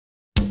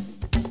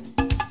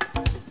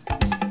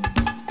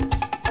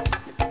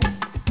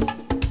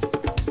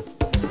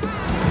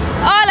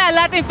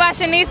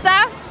Latin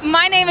Fashionista.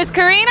 My name is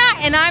Karina,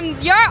 and I'm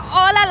your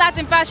Hola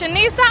Latin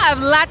Fashionista of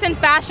Latin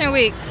Fashion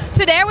Week.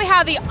 Today we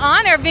have the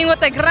honor of being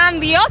with the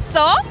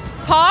grandioso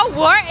Paul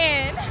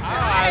Wharton.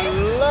 I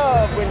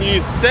love when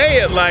you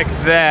say it like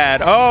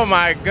that. Oh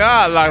my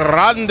God, la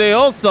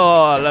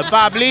grandioso, la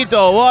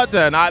Pablito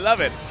Wharton. I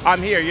love it.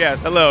 I'm here,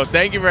 yes. Hello,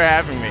 thank you for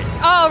having me.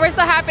 Oh, we're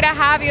so happy to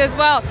have you as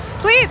well.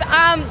 Please,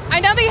 I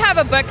know that you have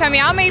a book coming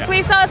out. May you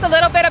please tell us a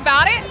little bit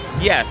about it?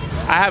 Yes,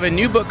 I have a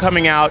new book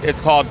coming out.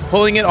 It's called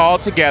Pulling It All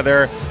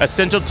Together,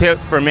 Essential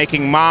Tips for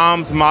Making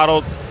Moms,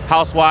 Models,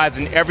 Housewives,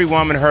 and Every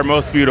Woman Her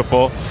Most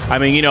Beautiful. I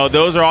mean, you know,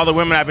 those are all the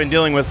women I've been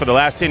dealing with for the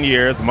last 10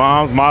 years,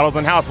 moms, models,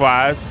 and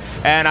housewives.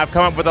 And I've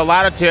come up with a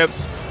lot of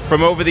tips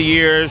from over the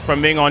years,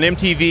 from being on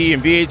MTV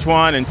and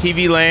VH1 and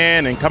TV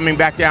Land, and coming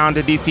back down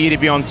to DC to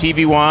be on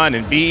TV One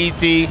and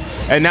BET,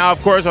 and now, of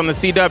course, on the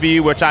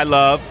CW, which I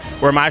love,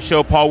 where my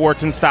show, Paul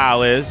Wharton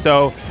Style, is.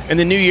 So in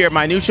the new year,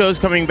 my new show is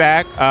coming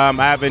back. I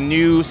have a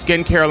new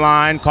skincare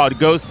line called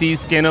Go See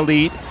Skin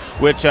Elite,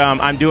 which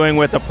I'm doing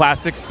with a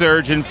plastic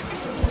surgeon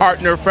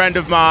partner friend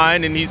of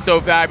mine, and he's so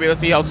fabulous.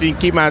 He helps me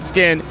keep my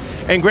skin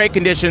in great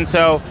condition,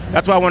 so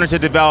that's why I wanted to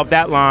develop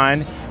that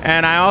line.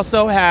 And I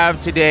also have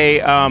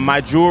today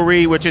my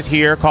jewelry, which is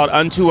here, called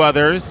Unto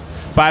Others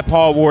by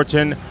Paul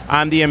Wharton.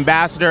 I'm the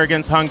ambassador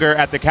against hunger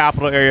at the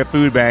Capital Area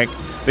Food Bank.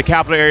 The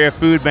Capital Area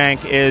Food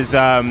Bank is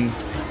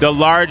the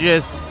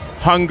largest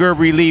hunger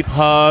relief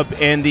hub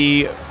in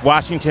the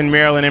Washington,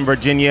 Maryland, and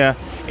Virginia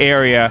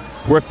area.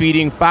 We're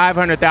feeding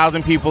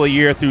 500,000 people a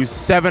year through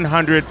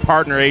 700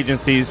 partner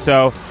agencies,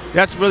 so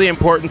that's really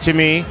important to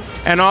me.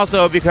 And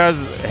also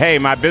because, hey,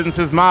 my business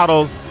is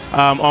models.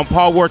 On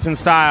Paul Wharton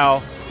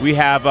Style, we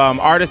have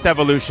Artist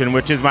Evolution,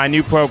 which is my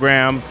new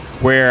program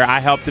where I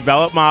help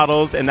develop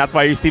models, and that's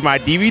why you see my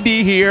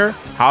DVD here,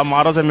 How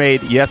Models Are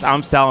Made. Yes,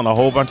 I'm selling a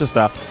whole bunch of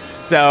stuff.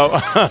 So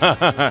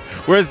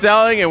we're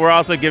selling, and we're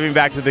also giving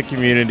back to the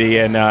community,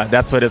 and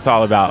that's what it's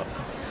all about.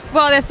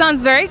 Well, that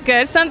sounds very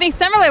good. Something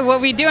similar to what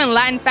we do in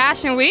Latin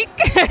Fashion Week.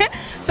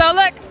 So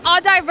look,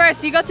 all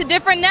diverse. You go to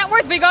different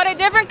networks, we go to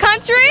different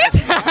countries.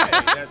 That's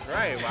right. That's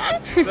right. Well,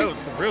 I'm so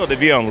thrilled to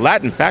be on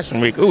Latin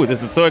Fashion Week. Ooh,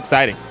 this is so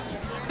exciting.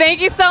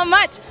 Thank you so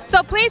much.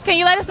 So please, can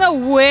you let us know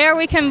where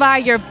we can buy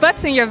your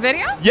books and your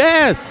video?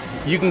 Yes.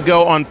 You can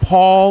go on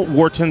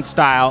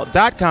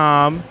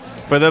paulwhartonstyle.com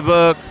for the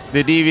books,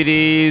 the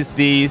DVDs,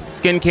 the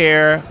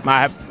skincare,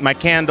 my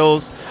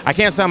candles. I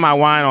can't sell my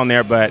wine on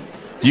there, but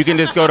you can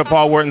just go to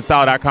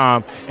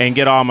paulwhartonstyle.com and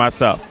get all my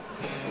stuff.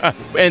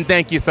 And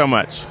thank you so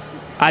much.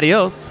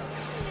 Adios.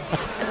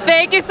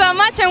 Thank you so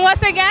much. And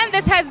once again,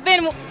 this has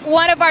been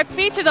one of our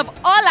features of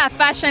Hola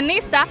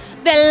Fashionista,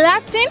 the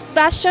Latin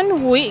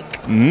Fashion Week.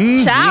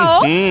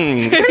 Ciao.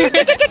 Thank you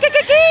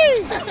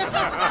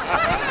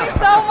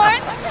so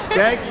much.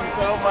 Thank you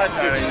so much,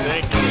 honey.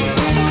 Thank you.